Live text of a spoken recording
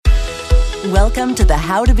Welcome to the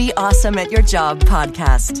How to Be Awesome at Your Job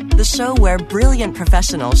podcast, the show where brilliant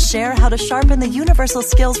professionals share how to sharpen the universal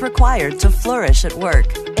skills required to flourish at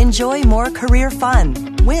work. Enjoy more career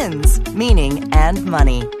fun, wins, meaning, and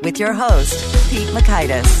money with your host, Pete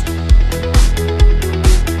Makaitis.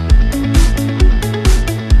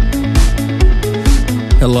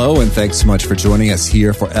 Hello, and thanks so much for joining us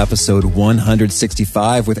here for episode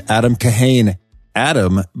 165 with Adam Kahane.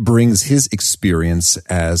 Adam brings his experience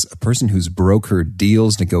as a person who's brokered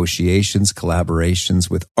deals, negotiations, collaborations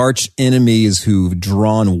with arch enemies who've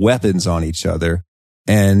drawn weapons on each other,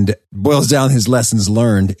 and boils down his lessons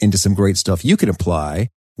learned into some great stuff you can apply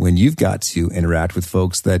when you've got to interact with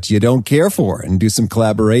folks that you don't care for and do some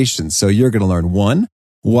collaborations. So you're going to learn, 1,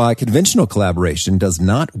 why conventional collaboration does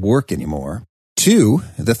not work anymore. 2,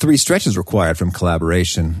 the 3 stretches required from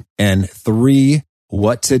collaboration. And 3,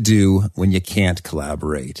 what to do when you can't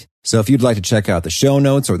collaborate. So if you'd like to check out the show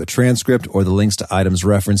notes or the transcript or the links to items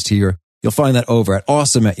referenced here, you'll find that over at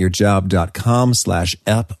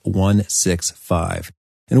awesomeatyourjob.com/ep165.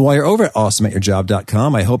 And while you're over at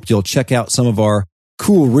awesomeatyourjob.com, I hope you'll check out some of our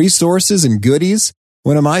cool resources and goodies.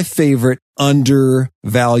 One of my favorite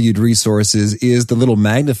undervalued resources is the little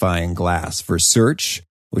magnifying glass for search,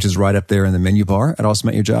 which is right up there in the menu bar at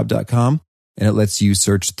awesomeatyourjob.com. And it lets you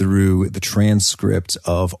search through the transcript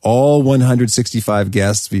of all 165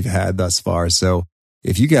 guests we've had thus far. So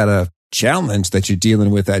if you got a challenge that you're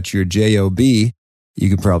dealing with at your job, you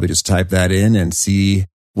can probably just type that in and see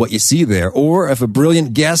what you see there. Or if a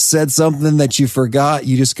brilliant guest said something that you forgot,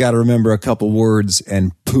 you just got to remember a couple words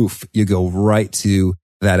and poof, you go right to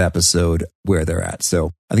that episode where they're at.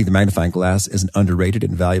 So I think the magnifying glass is an underrated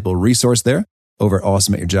and valuable resource there over at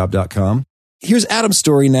awesomeatyourjob.com. Here's Adam's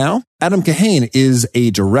story now. Adam Kahane is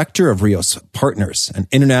a Director of Reos Partners, an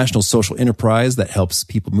international social enterprise that helps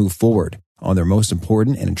people move forward on their most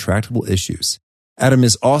important and intractable issues. Adam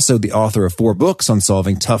is also the author of 4 books on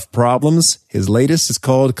solving tough problems. His latest is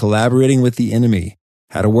called Collaborating with the Enemy: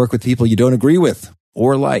 How to Work with People You Don't Agree With,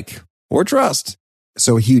 or Like, or Trust.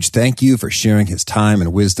 So a huge thank you for sharing his time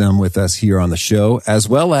and wisdom with us here on the show, as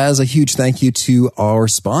well as a huge thank you to our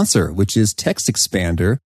sponsor, which is Text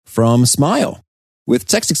Expander from Smile. With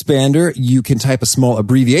Text Expander, you can type a small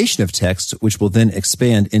abbreviation of text, which will then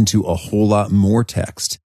expand into a whole lot more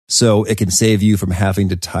text. So it can save you from having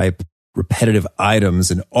to type repetitive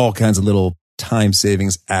items, and all kinds of little time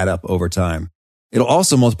savings add up over time. It'll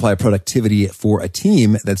also multiply productivity for a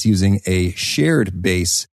team that's using a shared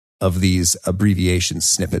base of these abbreviation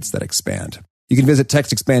snippets that expand. You can visit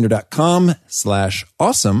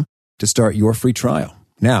textexpander.com/awesome to start your free trial.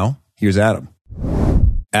 Now, here's Adam.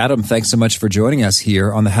 Adam, thanks so much for joining us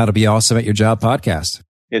here on the How to Be Awesome at Your Job podcast.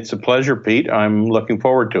 It's a pleasure, Pete. I'm looking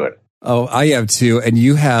forward to it. Oh, I am too. And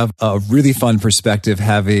you have a really fun perspective,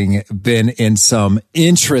 having been in some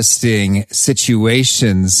interesting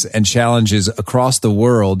situations and challenges across the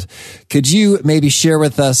world. Could you maybe share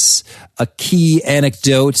with us a key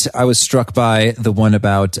anecdote? I was struck by the one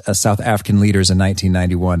about South African leaders in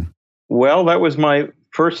 1991. Well, that was my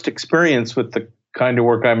first experience with the kind of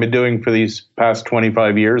work I've been doing for these past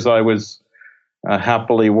 25 years. I was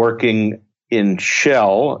happily working in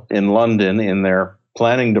Shell in London in their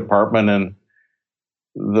planning department, and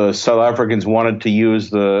the South Africans wanted to use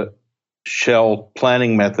the Shell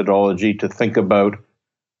planning methodology to think about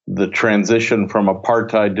the transition from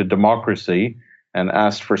apartheid to democracy, and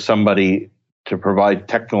asked for somebody to provide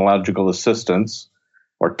technological assistance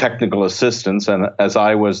or technical assistance. And as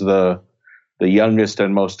I was the youngest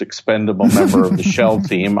and most expendable member of the Shell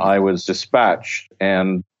team, I was dispatched.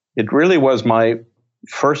 And it really was my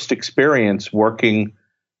first experience working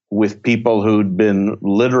with people who'd been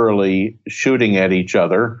literally shooting at each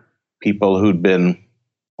other, people who'd been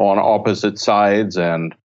on opposite sides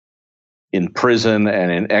and in prison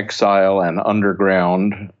and in exile and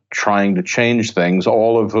underground, trying to change things,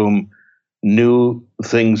 all of whom knew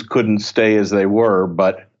things couldn't stay as they were,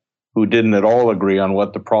 but who didn't at all agree on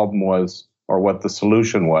what the problem was or what the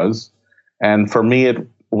solution was. And for me, it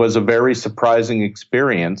was a very surprising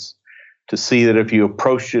experience to see that if you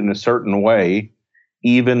approached it in a certain way,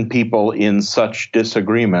 even people in such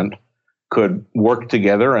disagreement could work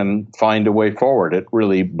together and find a way forward. It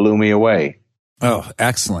really blew me away. Oh,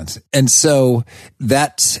 excellent. And so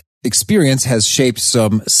that experience has shaped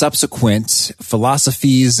some subsequent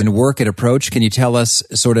philosophies and work and approach. Can you tell us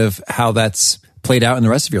sort of how that's played out in the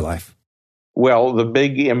rest of your life? Well, the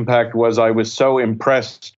big impact was I was so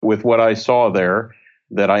impressed with what I saw there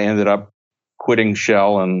that I ended up quitting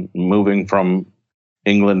Shell and moving from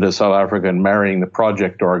England to South Africa and marrying the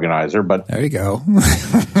project organizer. But there you go.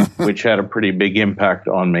 which had a pretty big impact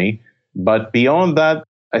on me. But beyond that,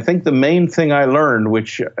 I think the main thing I learned,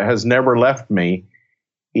 which has never left me,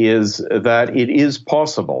 is that it is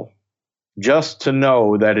possible. Just to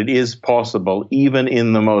know that it is possible, even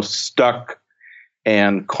in the most stuck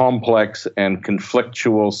and complex and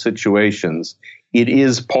conflictual situations, it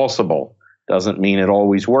is possible. Doesn't mean it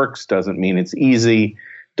always works, doesn't mean it's easy,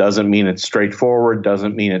 doesn't mean it's straightforward,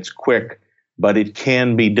 doesn't mean it's quick, but it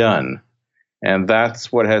can be done. And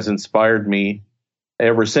that's what has inspired me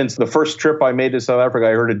ever since. The first trip I made to South Africa,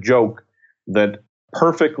 I heard a joke that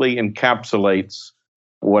perfectly encapsulates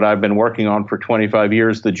what I've been working on for 25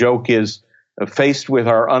 years. The joke is, faced with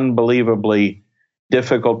our unbelievably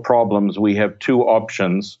difficult problems, we have two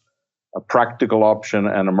options, a practical option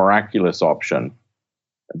and a miraculous option.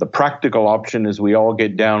 The practical option is we all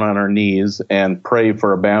get down on our knees and pray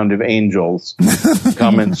for a band of angels to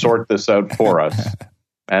come and sort this out for us.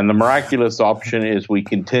 And the miraculous option is we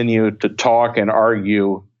continue to talk and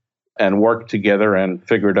argue and work together and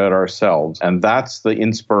figure it out ourselves. And that's the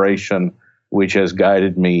inspiration which has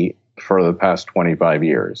guided me for the past 25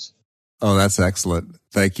 years. Oh, that's excellent.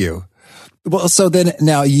 Thank you. Well, so then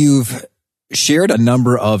now you've shared a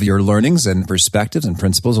number of your learnings and perspectives and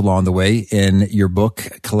principles along the way in your book,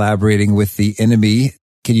 Collaborating with the Enemy.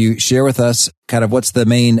 Can you share with us kind of what's the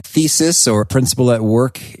main thesis or principle at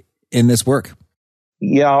work in this work?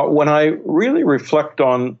 Yeah, when I really reflect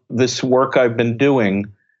on this work I've been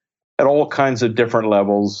doing at all kinds of different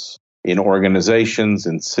levels, in organizations,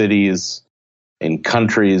 in cities, in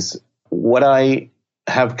countries, what I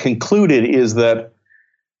have concluded is that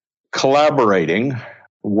collaborating,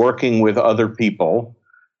 working with other people,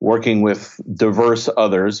 working with diverse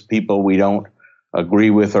others, people we don't agree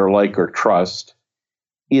with or like or trust,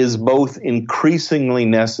 is both increasingly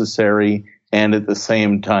necessary and at the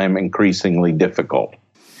same time increasingly difficult.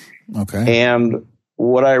 Okay. And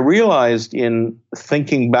what I realized in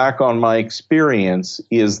thinking back on my experience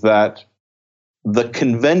is that the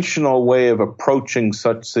conventional way of approaching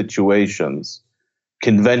such situations,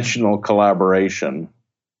 conventional collaboration,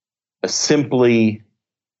 simply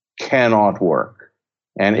cannot work.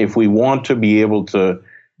 And if we want to be able to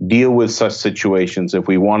deal with such situations, if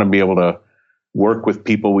we want to be able to work with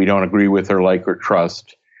people we don't agree with or like or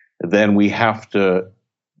trust, then we have to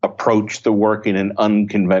approach the work in an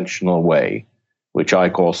unconventional way, which I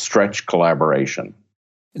call stretch collaboration.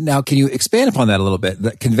 Now, can you expand upon that a little bit?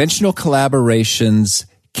 That conventional collaborations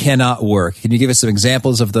cannot work. Can you give us some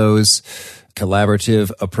examples of those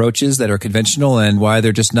collaborative approaches that are conventional and why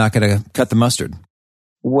they're just not going to cut the mustard?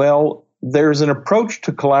 Well, there's an approach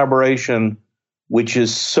to collaboration which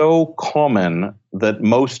is so common that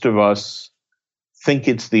most of us think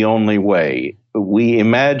it's the only way. We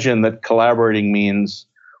imagine that collaborating means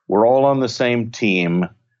we're all on the same team,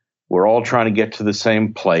 we're all trying to get to the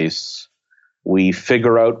same place, we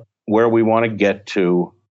figure out where we want to get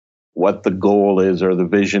to, what the goal is or the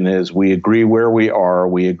vision is, we agree where we are,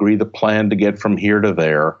 we agree the plan to get from here to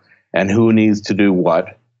there, and who needs to do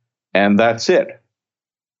what, and that's it.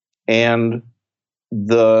 And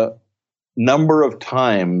the number of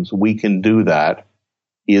times we can do that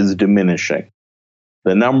is diminishing.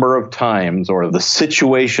 The number of times or the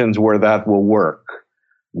situations where that will work,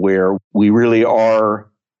 where we really are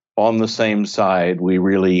on the same side, we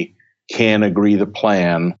really can agree the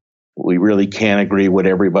plan, we really can agree what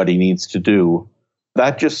everybody needs to do,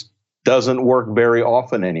 that just doesn't work very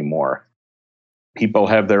often anymore. People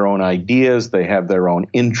have their own ideas, they have their own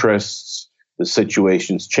interests, the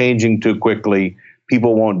situation's changing too quickly,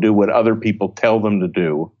 people won't do what other people tell them to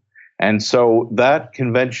do. And so that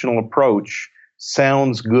conventional approach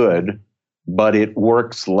sounds good, but it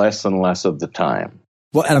works less and less of the time.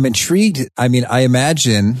 Well, and I'm intrigued. I mean, I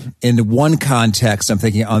imagine in one context, I'm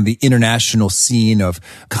thinking on the international scene of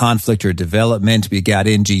conflict or development, we got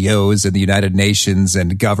NGOs and the United Nations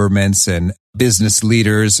and governments and business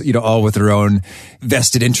leaders, all with their own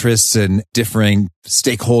vested interests and differing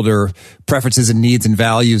stakeholder preferences and needs and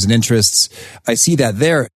values and interests. I see that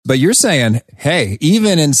there. But you're saying, hey,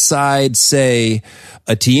 even inside, say,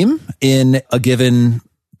 a team in a given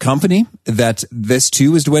company, that this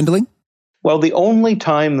too is dwindling? Well, the only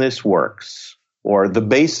time this works, or the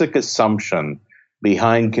basic assumption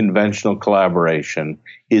behind conventional collaboration,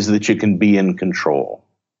 is that you can be in control.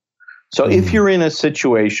 So if you're in a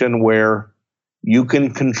situation where you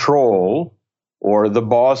can control, or the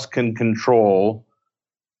boss can control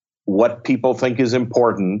what people think is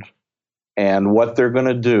important and what they're going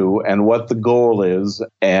to do and what the goal is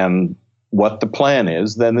and what the plan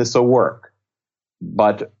is, then this will work.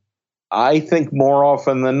 But I think more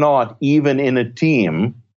often than not, even in a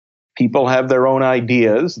team, people have their own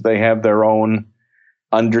ideas, they have their own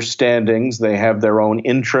understandings. They have their own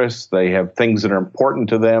interests. They have things that are important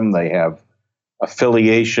to them. They have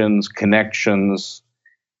affiliations, connections,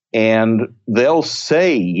 and they'll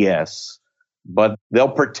say yes, but they'll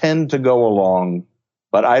pretend to go along.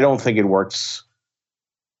 But I don't think it works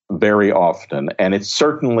very often. And it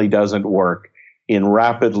certainly doesn't work in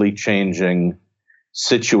rapidly changing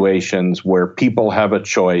situations where people have a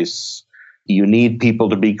choice. You need people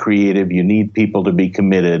to be creative. You need people to be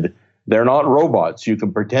committed. They're not robots. You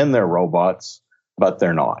can pretend they're robots, but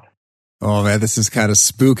they're not. Oh man, this is kind of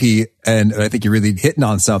spooky. And I think you're really hitting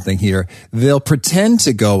on something here. They'll pretend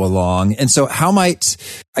to go along. And so how might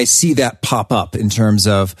I see that pop up in terms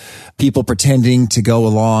of people pretending to go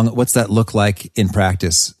along? What's that look like in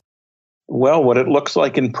practice? Well, what it looks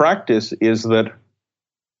like in practice is that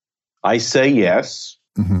I say yes,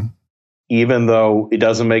 even though it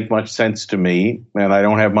doesn't make much sense to me and I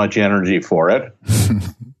don't have much energy for it.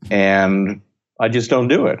 And I just don't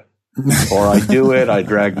do it. Or I do it, I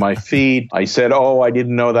drag my feet. I said, oh, I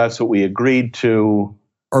didn't know that's what we agreed to.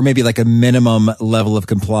 Or maybe like a minimum level of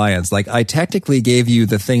compliance. Like, I technically gave you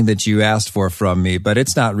the thing that you asked for from me, but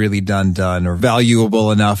it's not really done or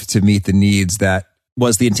valuable enough to meet the needs that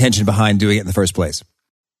was the intention behind doing it in the first place.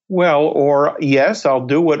 Well, or yes, I'll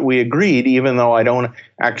do what we agreed, even though I don't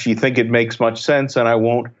actually think it makes much sense. And I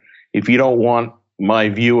won't, if you don't want my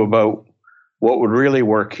view about what would really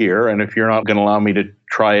work here, and if you're not going to allow me to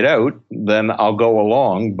try it out, then I'll go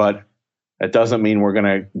along. But it doesn't mean we're going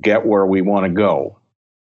to get where we want to go.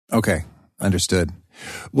 Okay, understood.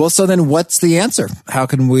 Well, so then what's the answer? How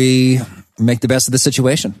can we make the best of the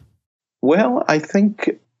situation? Well, I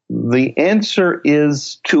think the answer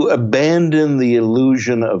is to abandon the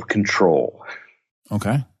illusion of control.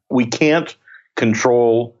 Okay. We can't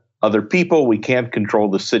control other people. We can't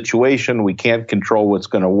control the situation. We can't control what's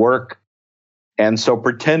going to work. And so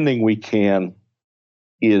pretending we can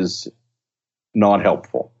is not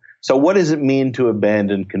helpful. So what does it mean to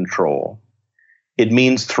abandon control? It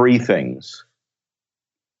means three things,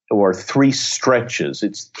 or three stretches.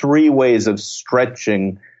 It's three ways of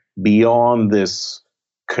stretching beyond this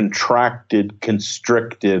contracted,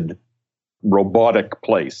 constricted, robotic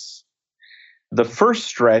place. The first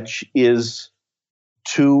stretch is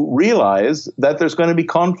to realize that there's going to be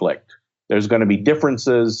conflict. There's going to be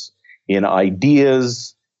differences in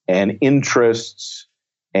ideas and interests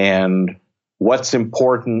and what's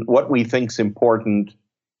important, what we think's important,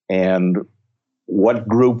 and what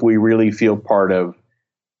group we really feel part of.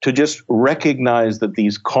 To just recognize that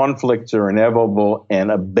these conflicts are inevitable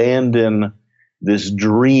and abandon this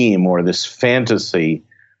dream or this fantasy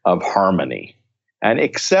of harmony, and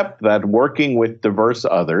accept that working with diverse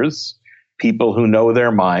others, people who know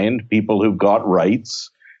their mind, people who've got rights,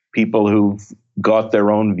 people who've got their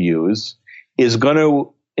own views, is going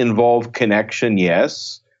to involve connection,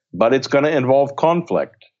 yes, but it's going to involve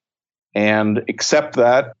conflict, and accept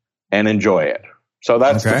that and enjoy it. So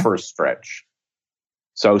that's the first stretch.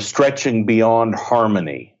 So stretching beyond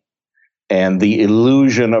harmony and the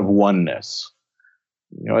illusion of oneness.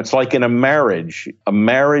 You know, it's like in a marriage. A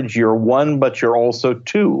marriage, you're one, but you're also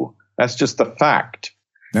two. That's just the fact.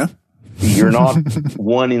 Yeah. You're not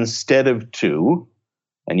one instead of two,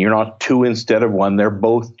 and you're not two instead of one. They're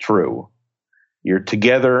both true. You're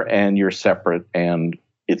together and you're separate, and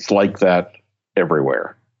it's like that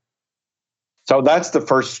everywhere. So that's the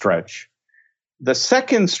first stretch. The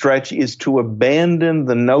second stretch is to abandon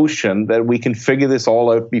the notion that we can figure this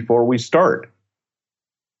all out before we start.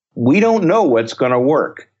 We don't know what's going to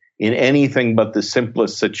work in anything but the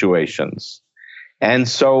simplest situations. And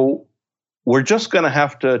so we're just going to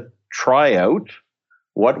have to try out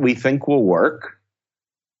what we think will work,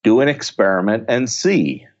 do an experiment, and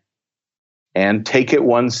see. And take it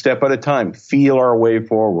one step at a time, feel our way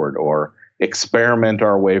forward or experiment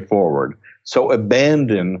our way forward. So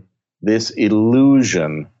abandon this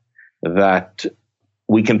illusion that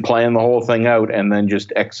we can plan the whole thing out and then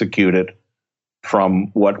just execute it from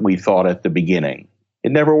what we thought at the beginning.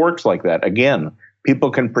 It never works like that. Again, people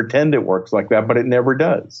can pretend it works like that, but it never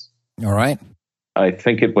does. All right. I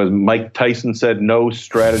think it was Mike Tyson said, no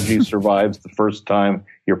strategy survives the first time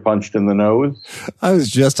you're punched in the nose. I was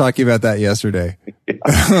just talking about that yesterday.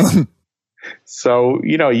 So,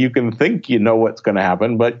 you know, you can think you know what's going to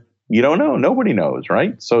happen, but you don't know. Nobody knows,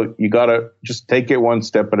 right? So you got to just take it one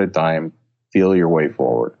step at a time, feel your way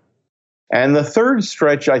forward. And the third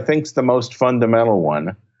stretch, I think, is the most fundamental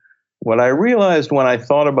one. What I realized when I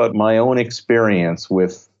thought about my own experience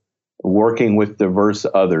with working with diverse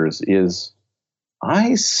others is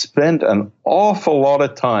I spent an awful lot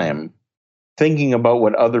of time thinking about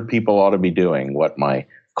what other people ought to be doing, what my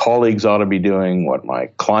colleagues ought to be doing, what my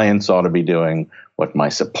clients ought to be doing, what my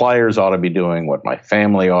suppliers ought to be doing, what my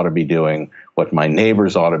family ought to be doing, what my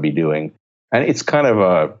neighbors ought to be doing. And it's kind of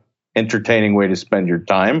a entertaining way to spend your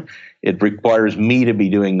time. It requires me to be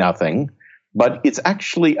doing nothing, but it's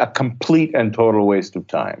actually a complete and total waste of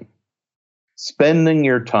time. Spending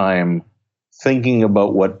your time thinking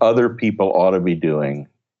about what other people ought to be doing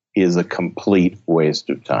is a complete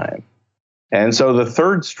waste of time. And so the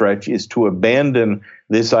third stretch is to abandon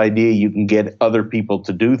this idea you can get other people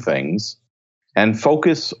to do things and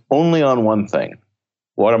focus only on one thing.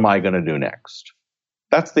 What am I going to do next?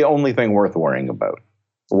 That's the only thing worth worrying about.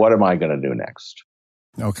 What am I going to do next?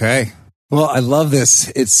 Okay. Well, I love this.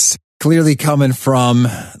 It's clearly coming from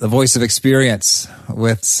the voice of experience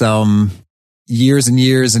with some years and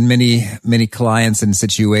years and many, many clients and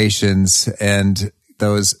situations and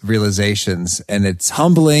those realizations. And it's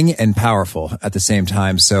humbling and powerful at the same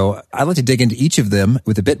time. So I'd like to dig into each of them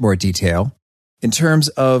with a bit more detail. In terms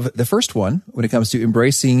of the first one, when it comes to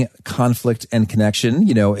embracing conflict and connection,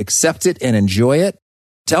 accept it and enjoy it.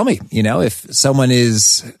 Tell me, if someone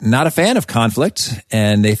is not a fan of conflict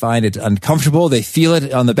and they find it uncomfortable, they feel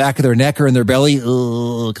it on the back of their neck or in their belly,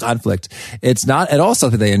 conflict. It's not at all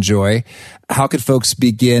something they enjoy. How could folks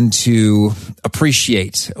begin to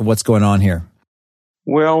appreciate what's going on here?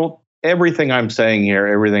 Well, everything I'm saying here,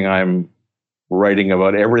 everything I'm writing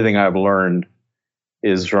about, everything I've learned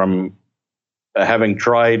is from having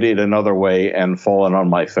tried it another way and fallen on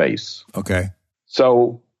my face. Okay.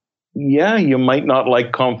 So, yeah, you might not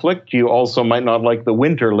like conflict. You also might not like the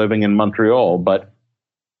winter living in Montreal, but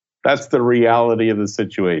that's the reality of the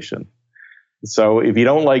situation. So if you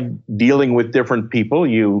don't like dealing with different people,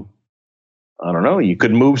 you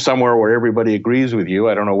could move somewhere where everybody agrees with you.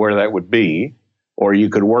 I don't know where that would be. Or you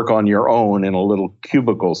could work on your own in a little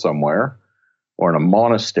cubicle somewhere or in a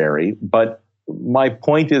monastery. But my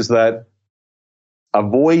point is that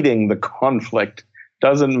avoiding the conflict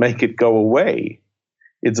doesn't make it go away.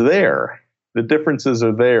 It's there. The differences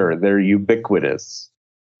are there. They're ubiquitous.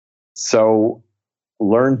 So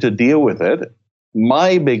learn to deal with it.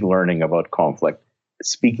 My big learning about conflict,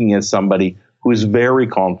 speaking as somebody who's very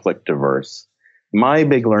conflict averse, my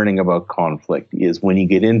big learning about conflict is when you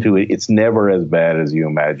get into it, it's never as bad as you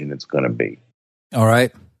imagine it's going to be. All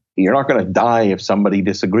right. You're not going to die if somebody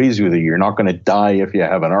disagrees with you. You're not going to die if you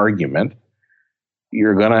have an argument.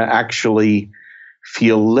 You're going to actually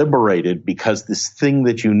feel liberated because this thing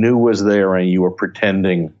that you knew was there and you were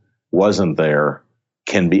pretending wasn't there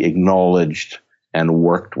can be acknowledged and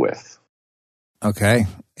worked with. Okay.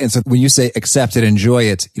 And so when you say accept it, enjoy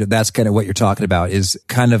it, that's kind of what you're talking about, is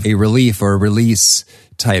kind of a relief or a release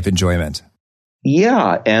type enjoyment.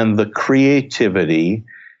 Yeah. And the creativity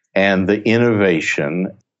and the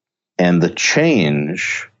innovation and the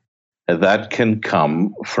change that can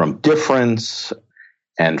come from difference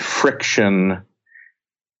and friction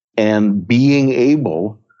and being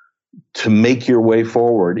able to make your way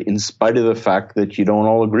forward in spite of the fact that you don't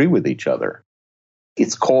all agree with each other.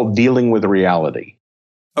 It's called dealing with reality.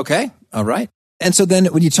 Okay. All right. And so then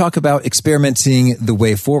when you talk about experimenting the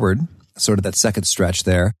way forward, sort of that second stretch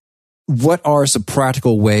there, what are some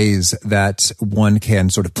practical ways that one can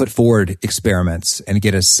sort of put forward experiments and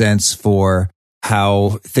get a sense for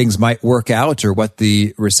how things might work out or what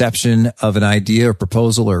the reception of an idea or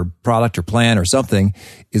proposal or product or plan or something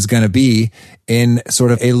is going to be in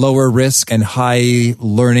sort of a lower risk and high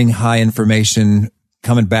learning, high information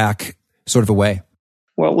coming back sort of a way?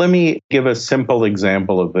 Well, let me give a simple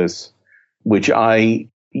example of this, which I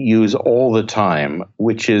use all the time,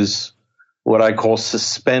 which is what I call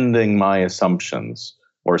suspending my assumptions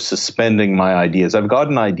or suspending my ideas. I've got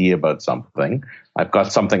an idea about something. I've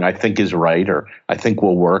got something I think is right, or I think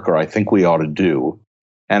will work, or I think we ought to do.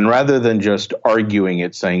 And rather than just arguing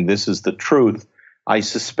it, saying this is the truth, I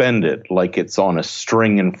suspend it like it's on a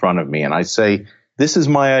string in front of me. And I say, this is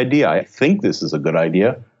my idea. I think this is a good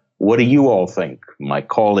idea. What do you all think, my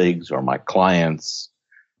colleagues or my clients?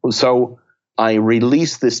 So I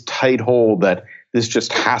release this tight hold that this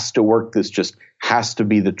just has to work. This just has to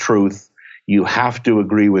be the truth. You have to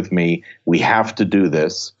agree with me. We have to do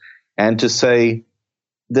this. And to say,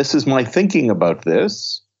 this is my thinking about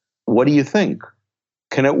this. What do you think?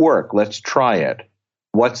 Can it work? Let's try it.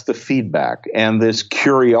 What's the feedback? And this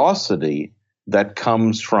curiosity that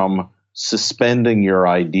comes from suspending your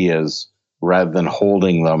ideas rather than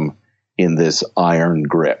holding them in this iron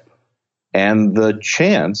grip. And the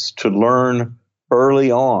chance to learn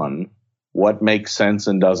early on what makes sense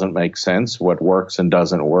and doesn't make sense, what works and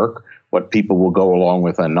doesn't work, what people will go along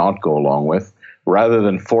with and not go along with, rather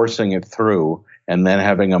than forcing it through and then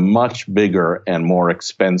having a much bigger and more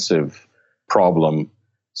expensive problem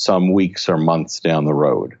some weeks or months down the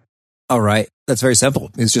road. All right. That's very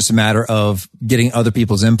simple. It's just a matter of getting other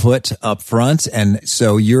people's input up front. And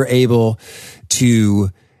so you're able to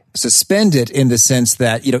suspend it in the sense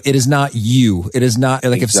that, it is not you. It is not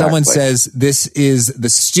like if someone says, this is the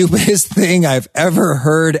stupidest thing I've ever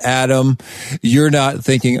heard, Adam, you're not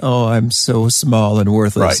thinking, oh, I'm so small and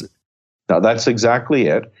worthless. Right. Now, that's exactly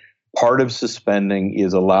it. Part of suspending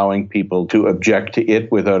is allowing people to object to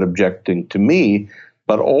it without objecting to me,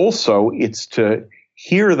 but also it's to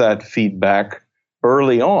hear that feedback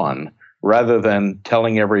early on rather than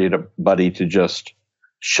telling everybody to just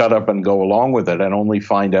shut up and go along with it and only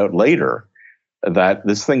find out later that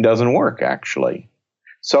this thing doesn't work, actually.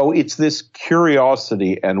 So it's this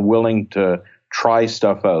curiosity and willing to try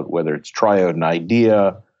stuff out, whether it's try out an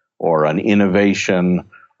idea or an innovation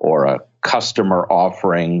or a customer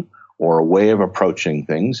offering or a way of approaching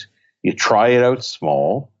things. You try it out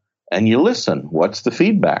small and you listen. What's the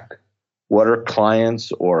feedback? What are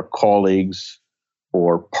clients or colleagues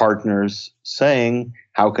or partners saying?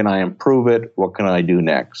 How can I improve it? What can I do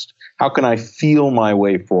next? How can I feel my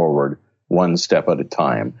way forward one step at a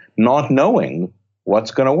time, not knowing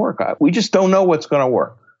what's going to work? We just don't know what's going to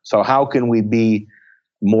work. So how can we be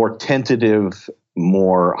more tentative,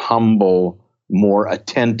 more humble, more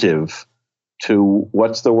attentive to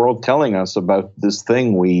what's the world telling us about this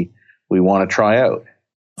thing we want to try out?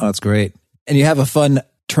 Oh, that's great. And you have a fun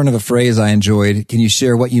turn of a phrase I enjoyed. Can you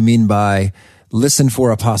share what you mean by listen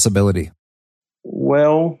for a possibility?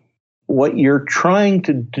 Well, what you're trying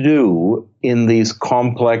to do in these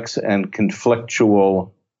complex and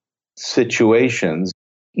conflictual situations,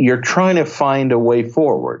 you're trying to find a way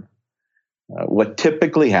forward. What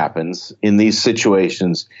typically happens in these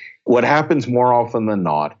situations, what happens more often than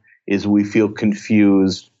not, is we feel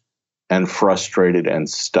confused and frustrated and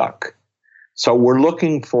stuck. So we're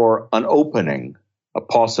looking for an opening, a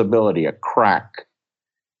possibility, a crack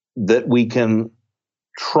that we can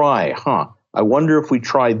try. I wonder if we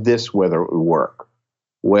tried this, whether it would work.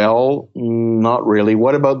 Well, not really.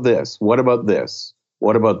 What about this? What about this?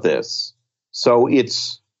 What about this? So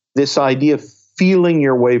it's this idea of feeling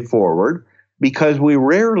your way forward, because we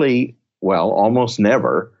rarely, almost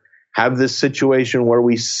never, have this situation where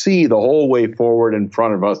we see the whole way forward in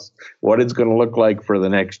front of us, what it's going to look like for the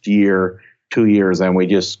next year, 2 years, and we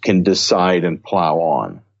just can decide and plow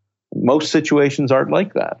on. Most situations aren't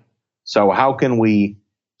like that. So how can we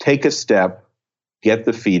take a step, get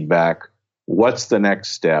the feedback, what's the next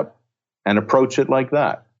step, and approach it like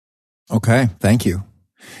that? Okay, thank you.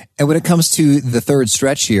 And when it comes to the third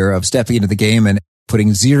stretch here of stepping into the game and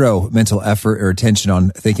putting zero mental effort or attention on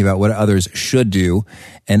thinking about what others should do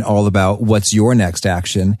and all about what's your next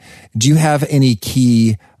action, do you have any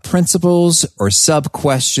key principles or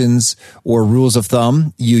sub-questions or rules of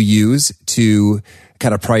thumb you use to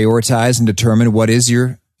kind of prioritize and determine what is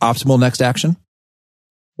your optimal next action?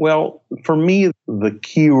 Well, for me, the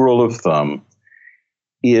key rule of thumb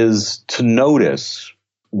is to notice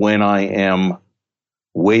when I am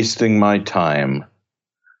wasting my time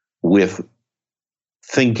with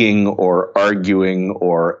thinking or arguing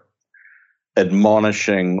or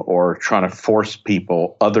admonishing or trying to force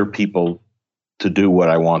other people to do what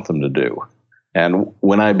I want them to do. And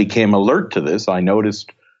when I became alert to this, I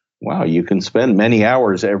noticed, wow, you can spend many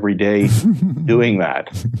hours every day doing that.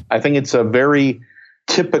 I think it's a very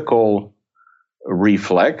typical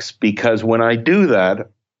reflex, because when I do that,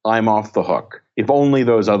 I'm off the hook. If only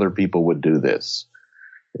those other people would do this.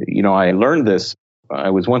 I learned this. I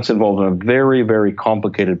was once involved in a very, very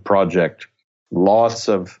complicated project. Lots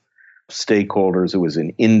of stakeholders. It was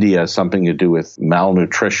in India, something to do with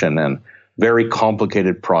malnutrition, and very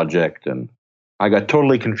complicated project. And I got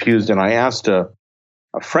totally confused. And I asked a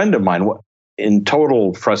friend of mine in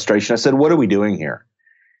total frustration. I said, what are we doing here?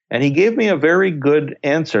 And he gave me a very good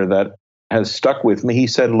answer that has stuck with me. He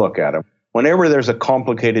said, look, Adam, whenever there's a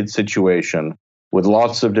complicated situation with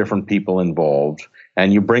lots of different people involved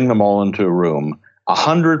and you bring them all into a room,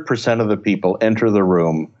 100% of the people enter the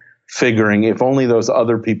room figuring if only those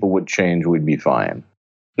other people would change, we'd be fine.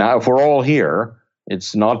 Now, if we're all here,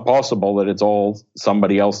 it's not possible that it's all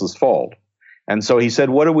somebody else's fault. And so he said,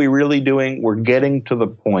 what are we really doing? We're getting to the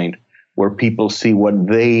point where people see what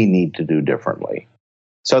they need to do differently.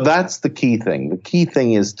 So that's the key thing. The key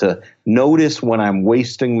thing is to notice when I'm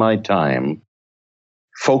wasting my time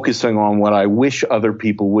focusing on what I wish other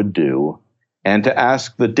people would do, and to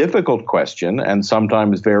ask the difficult question, and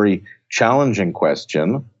sometimes very challenging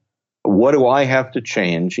question, what do I have to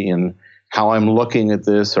change in how I'm looking at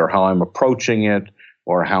this, or how I'm approaching it,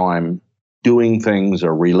 or how I'm doing things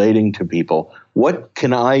or relating to people? What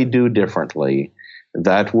can I do differently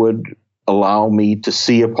that would allow me to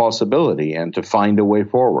see a possibility and to find a way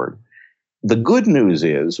forward? The good news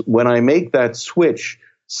is when I make that switch,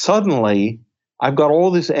 suddenly I've got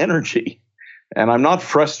all this energy and I'm not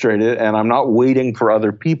frustrated and I'm not waiting for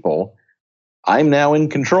other people. I'm now in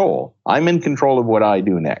control. I'm in control of what I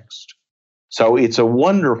do next. So it's a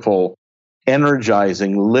wonderful,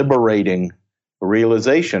 energizing, liberating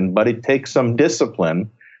realization, but it takes some discipline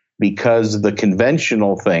because the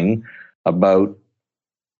conventional thing about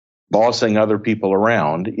bossing other people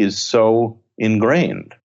around is so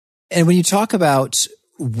ingrained. And when you talk about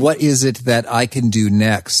what is it that I can do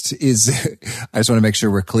next, I just want to make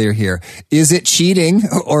sure we're clear here. Is it cheating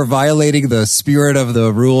or violating the spirit of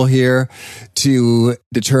the rule here to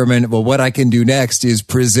determine, well, what I can do next is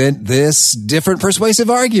present this different persuasive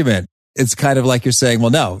argument? It's kind of like you're saying,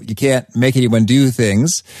 well, no, you can't make anyone do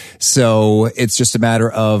things. So it's just a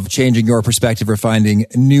matter of changing your perspective or finding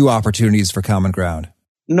new opportunities for common ground.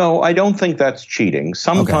 No, I don't think that's cheating.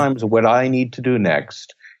 Sometimes what I need to do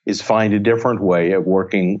next is find a different way of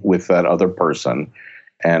working with that other person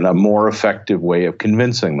and a more effective way of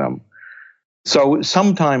convincing them. So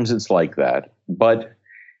sometimes it's like that, but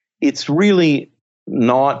it's really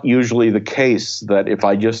not usually the case that if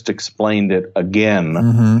I just explained it again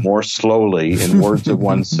more slowly in words of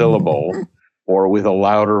one syllable or with a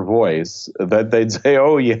louder voice, that they'd say,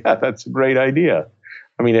 oh, yeah, that's a great idea.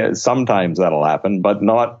 I mean, sometimes that'll happen, but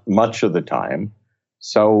not much of the time.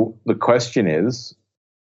 So the question is,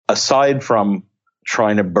 aside from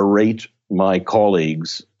trying to berate my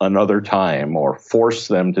colleagues another time or force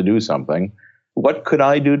them to do something, what could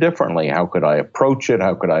I do differently? How could I approach it?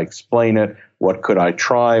 How could I explain it? What could I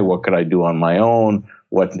try? What could I do on my own?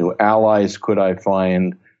 What new allies could I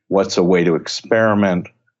find? What's a way to experiment?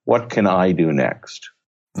 What can I do next?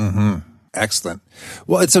 Excellent.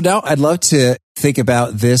 Well, so now I'd love to think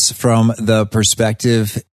about this from the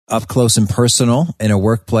perspective up close and personal in a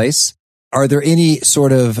workplace. Are there any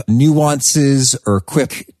sort of nuances or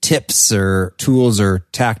quick tips or tools or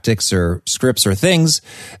tactics or scripts or things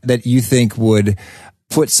that you think would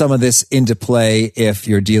put some of this into play if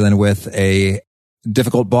you're dealing with a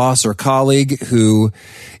difficult boss or colleague who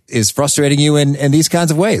is frustrating you in these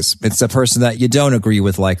kinds of ways? It's a person that you don't agree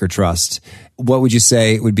with, like, or trust. What would you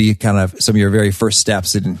say would be kind of some of your very first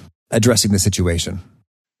steps in addressing the situation?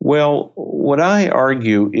 Well, what I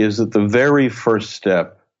argue is that the very first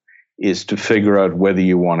step is to figure out whether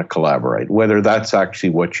you want to collaborate, whether that's actually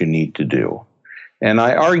what you need to do. And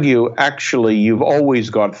I argue, actually, you've always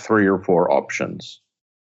got 3 or 4 options.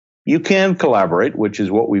 You can collaborate, which is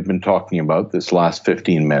what we've been talking about this last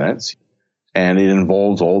 15 minutes, and it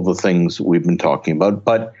involves all the things we've been talking about.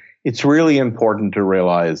 But it's really important to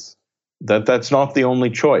realize that that's not the only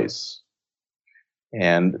choice.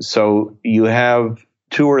 And so you have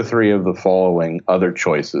 2 or 3 of the following other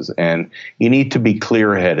choices, and you need to be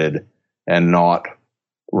clear-headed and not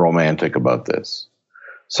romantic about this.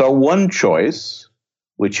 So one choice,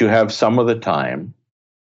 which you have some of the time,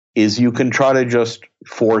 is you can try to just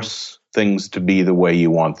force things to be the way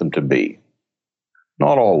you want them to be.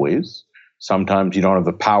 Not always. Sometimes you don't have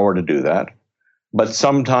the power to do that. But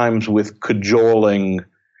sometimes with cajoling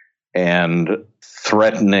and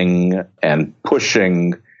threatening and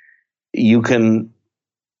pushing, you can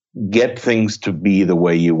get things to be the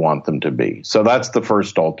way you want them to be. So that's the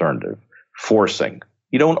first alternative, forcing.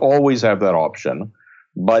 You don't always have that option,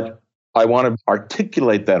 but I want to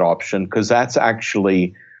articulate that option because that's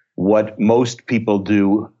actually what most people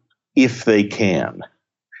do if they can.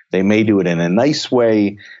 They may do it in a nice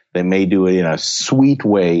way, they may do it in a sweet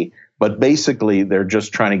way, but basically they're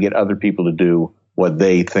just trying to get other people to do what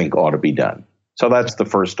they think ought to be done. So that's the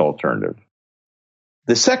first alternative.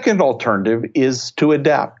 The second alternative is to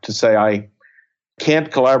adapt, to say, I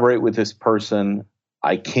can't collaborate with this person.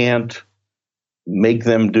 I can't make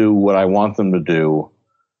them do what I want them to do.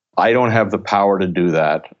 I don't have the power to do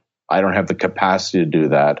that. I don't have the capacity to do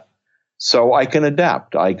that. So I can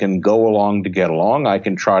adapt. I can go along to get along. I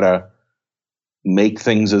can try to make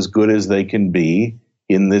things as good as they can be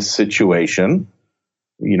in this situation.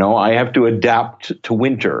 You know, I have to adapt to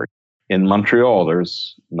winter. In Montreal,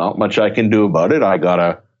 there's not much I can do about it. I got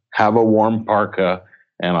to have a warm parka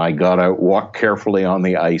and I got to walk carefully on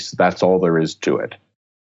the ice. That's all there is to it.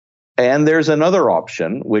 And there's another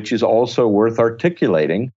option, which is also worth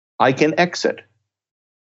articulating. I can exit.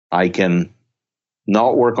 I can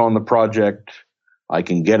not work on the project. I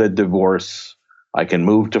can get a divorce. I can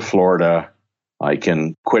move to Florida. I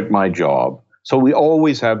can quit my job. So we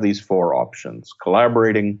always have these 4 options: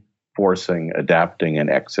 collaborating, forcing, adapting, and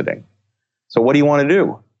exiting. So what do you want to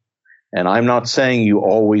do? And I'm not saying you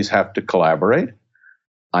always have to collaborate.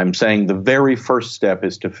 I'm saying the very first step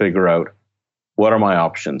is to figure out, what are my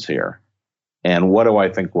options here? And what do I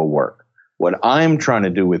think will work? What I'm trying to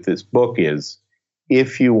do with this book is,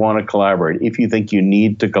 if you want to collaborate, if you think you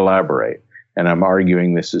need to collaborate, and I'm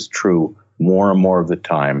arguing this is true more and more of the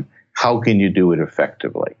time, how can you do it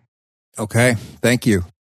effectively? Okay, thank you.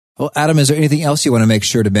 Well, Adam, is there anything else you want to make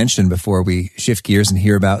sure to mention before we shift gears and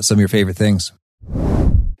hear about some of your favorite things?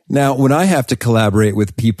 Now, when I have to collaborate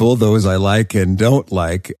with people, those I like and don't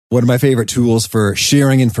like, one of my favorite tools for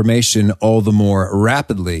sharing information all the more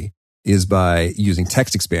rapidly is by using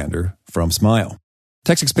Text Expander from Smile.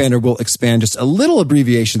 Text Expander will expand just a little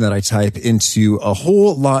abbreviation that I type into a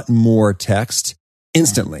whole lot more text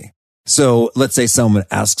instantly. So let's say someone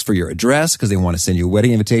asks for your address because they want to send you a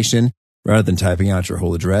wedding invitation. Rather than typing out your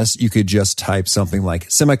whole address, you could just type something like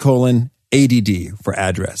 ;ADD for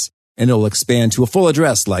address, and it'll expand to a full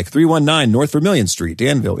address like 319 North Vermilion Street,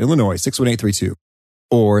 Danville, Illinois, 61832,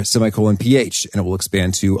 or ;PH, and it will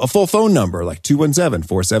expand to a full phone number like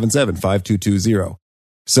 217-477-5220.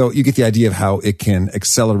 So you get the idea of how it can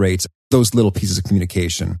accelerate those little pieces of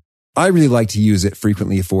communication. I really like to use it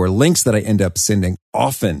frequently for links that I end up sending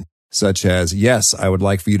often, such as, yes, I would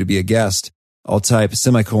like for you to be a guest. I'll type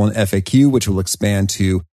 ;FAQ, which will expand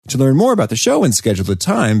to learn more about the show and schedule the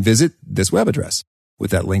time, visit this web address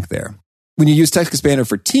with that link there. When you use Text Expander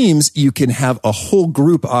for Teams, you can have a whole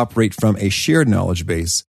group operate from a shared knowledge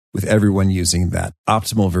base with everyone using that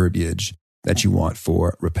optimal verbiage that you want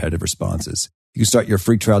for repetitive responses. You can start your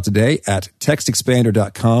free trial today at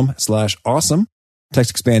textexpander.com/awesome.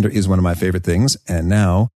 Text Expander is one of my favorite things. And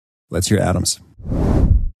now let's hear Adam's.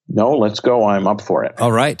 No, let's go. I'm up for it.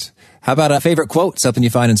 All right. How about a favorite quote, something you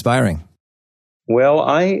find inspiring? Well,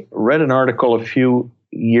 I read an article a few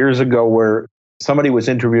years ago where somebody was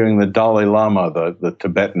interviewing the Dalai Lama, the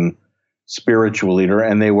Tibetan spiritual leader,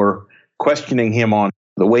 and they were questioning him on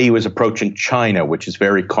the way he was approaching China, which is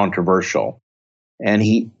very controversial. And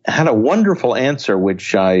he had a wonderful answer,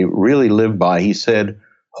 which I really live by. He said,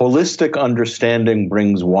 "Holistic understanding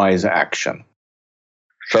brings wise action."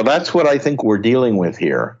 So that's what I think we're dealing with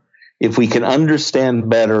here. If we can understand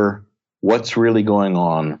better what's really going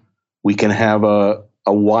on, we can have a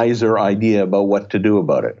wiser idea about what to do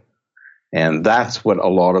about it. And that's what a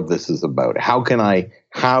lot of this is about. How can I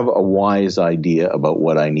have a wise idea about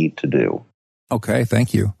what I need to do? Okay,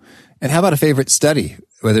 thank you. And how about a favorite study,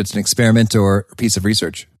 whether it's an experiment or a piece of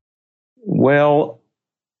research? Well,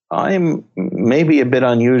 I'm maybe a bit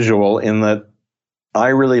unusual in that I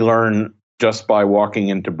really learn just by walking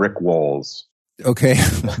into brick walls. Okay.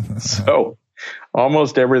 So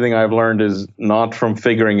almost everything I've learned is not from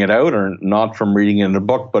figuring it out or not from reading it in a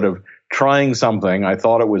book, but of trying something. I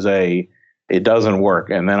thought it was it doesn't work.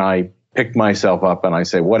 And then I pick myself up and I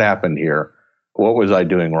say, what happened here? What was I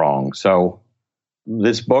doing wrong? So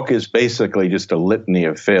this book is basically just a litany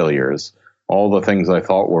of failures. All the things I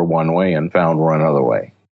thought were one way and found were another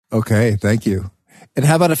way. Okay, thank you. And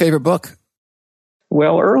how about a favorite book?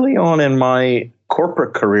 Well, early on in my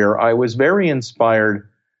corporate career, I was very inspired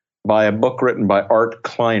by a book written by Art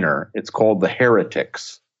Kleiner. It's called The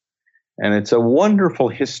Heretics. And it's a wonderful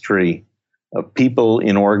history of people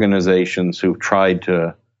in organizations who've tried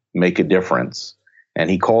to make a difference. And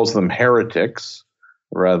he calls them heretics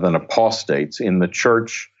rather than apostates. In the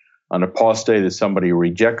church, an apostate is somebody who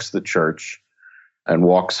rejects the church and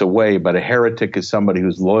walks away, but a heretic is somebody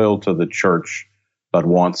who's loyal to the church but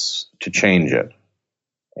wants to change it.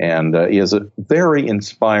 And he has a very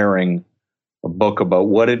inspiring book about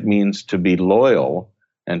what it means to be loyal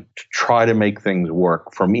and to try to make things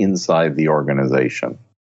work from inside the organization.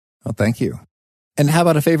 Oh, thank you. And how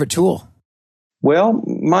about a favorite tool? Well,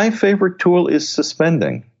 my favorite tool is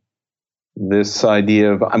suspending. This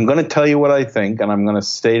idea of, I'm going to tell you what I think and I'm going to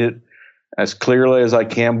state it as clearly as I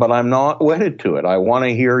can, but I'm not wedded to it. I want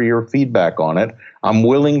to hear your feedback on it. I'm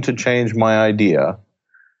willing to change my idea,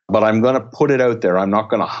 but I'm going to put it out there. I'm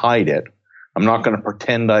not going to hide it. I'm not going to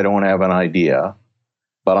pretend I don't have an idea,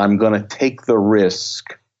 but I'm going to take the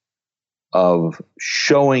risk of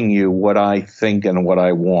showing you what I think and what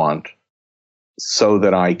I want so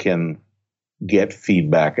that I can get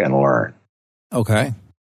feedback and learn. Okay.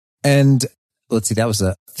 And let's see, that was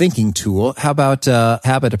a thinking tool. How about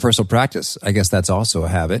habit of personal practice? I guess that's also a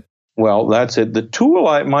habit. Well, that's it. The tool,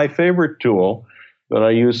 my favorite tool that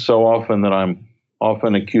I use so often that I'm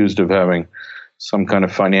often accused of having some kind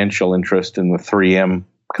of financial interest in the 3M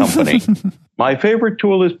company. My favorite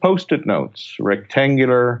tool is Post-it notes,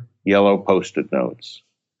 rectangular yellow Post-it notes,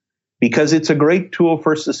 because it's a great tool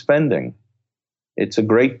for suspending. It's a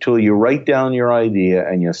great tool. You write down your idea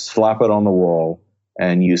and you slap it on the wall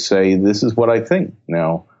and you say, this is what I think.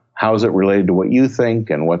 Now, how is it related to what you think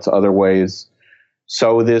and what's other ways?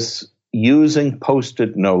 So this using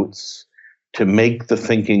Post-it notes to make the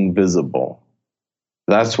thinking visible.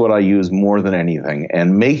 That's what I use more than anything.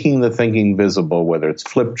 And making the thinking visible, whether it's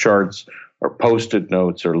flip charts or Post-it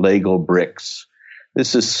notes or Lego bricks,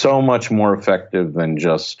 this is so much more effective than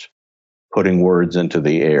just putting words into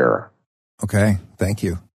the air. Okay, thank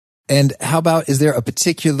you. And how about, is there a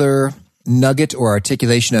particular nugget or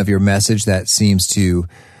articulation of your message that seems to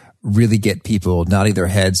really get people nodding their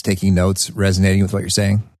heads, taking notes, resonating with what you're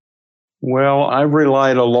saying? Well, I've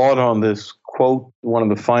relied a lot on this quote, one of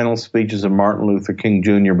the final speeches of Martin Luther King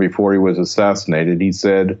Jr. before he was assassinated. He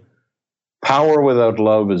said, "Power without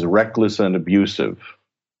love is reckless and abusive,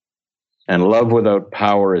 and love without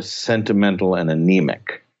power is sentimental and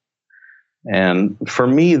anemic." And for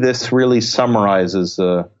me, this really summarizes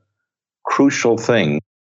a crucial thing.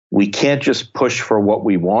 We can't just push for what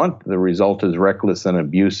we want. The result is reckless and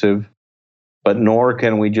abusive, but nor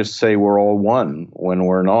can we just say we're all one when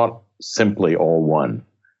we're not simply all one.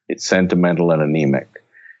 It's sentimental and anemic.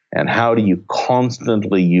 And how do you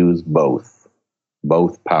constantly use both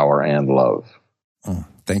power and love? Oh,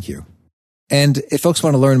 thank you. And if folks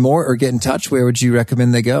want to learn more or get in touch, where would you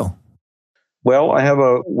recommend they go? Well, I have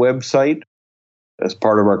a website as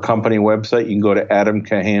part of our company website. You can go to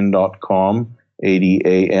adamkahane.com,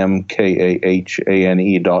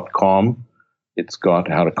 ADAMKAHANE.com. It's got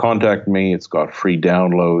how to contact me. It's got free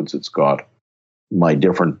downloads. It's got my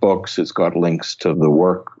different books. It's got links to the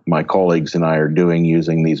work my colleagues and I are doing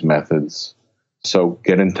using these methods. So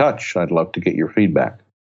get in touch. I'd love to get your feedback.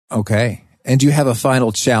 Okay. And do you have a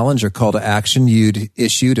final challenge or call to action you'd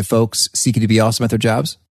issue to folks seeking to be awesome at their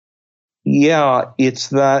jobs? Yeah, it's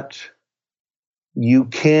that you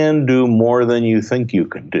can do more than you think you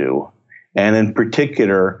can do. And in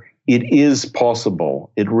particular, it is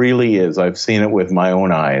possible. It really is. I've seen it with my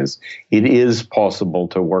own eyes. It is possible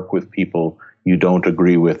to work with people you don't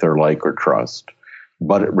agree with or like or trust.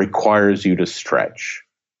 But it requires you to stretch.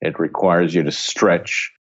 It requires you to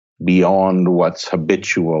stretch beyond what's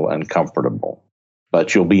habitual and comfortable.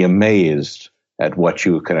 But you'll be amazed at what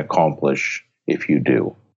you can accomplish if you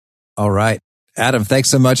do. All right. Adam, thanks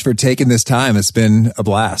so much for taking this time. It's been a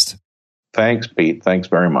blast. Thanks, Pete. Thanks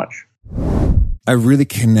very much. I really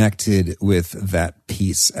connected with that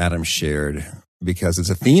piece Adam shared because it's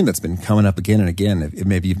a theme that's been coming up again and again. If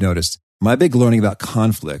maybe you've noticed, my big learning about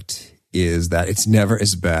conflict is that it's never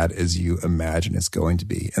as bad as you imagine it's going to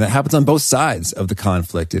be. And that happens on both sides of the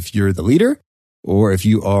conflict. If you're the leader or if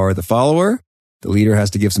you are the follower, the leader has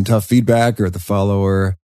to give some tough feedback or the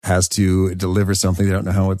follower has to deliver something. They don't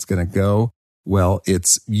know how it's going to go. Well,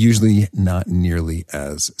 it's usually not nearly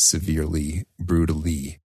as severely,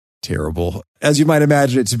 brutally terrible as you might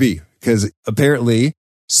imagine it to be. Because apparently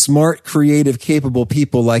smart, creative, capable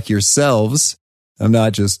people like yourselves, I'm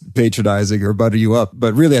not just patronizing or butter you up,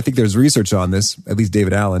 but really I think there's research on this. At least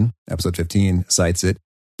David Allen, episode 15, cites it.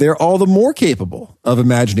 They're all the more capable of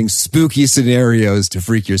imagining spooky scenarios to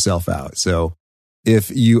freak yourself out. So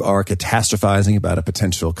if you are catastrophizing about a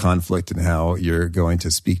potential conflict and how you're going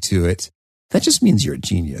to speak to it, that just means you're a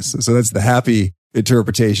genius. So that's the happy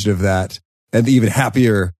interpretation of that. And the even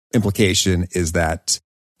happier implication is that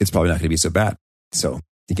it's probably not going to be so bad. So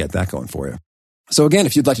you get that going for you. So again,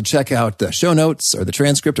 if you'd like to check out the show notes or the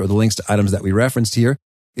transcript or the links to items that we referenced here,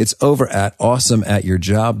 it's over at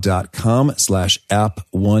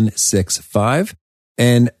awesomeatyourjob.com/app165.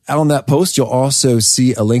 And on that post, you'll also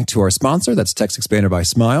see a link to our sponsor. That's Text Expander by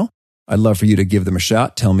Smile. I'd love for you to give them a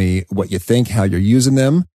shot. Tell me what you think, how you're using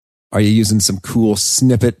them. Are you using some cool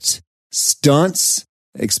snippet stunts,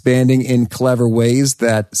 expanding in clever ways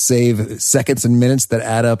that save seconds and minutes that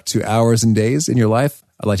add up to hours and days in your life?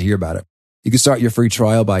 I'd like to hear about it. You can start your free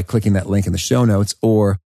trial by clicking that link in the show notes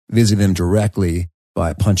or visit them directly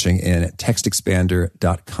by punching in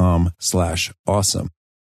textexpander.com/awesome.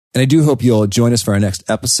 And I do hope you'll join us for our next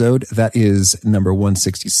episode. That is number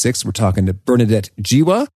 166. We're talking to Bernadette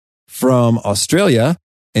Jiwa from Australia,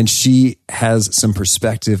 and she has some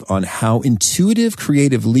perspective on how intuitive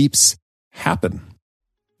creative leaps happen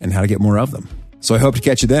and how to get more of them. So I hope to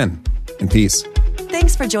catch you then. And peace.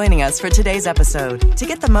 Thanks for joining us for today's episode. To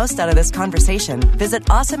get the most out of this conversation, visit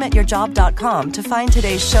awesomeatyourjob.com to find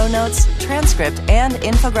today's show notes, transcript, and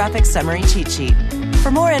infographic summary cheat sheet.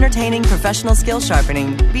 For more entertaining professional skill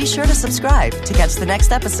sharpening, be sure to subscribe to catch the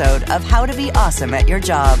next episode of How to Be Awesome at Your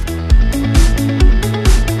Job.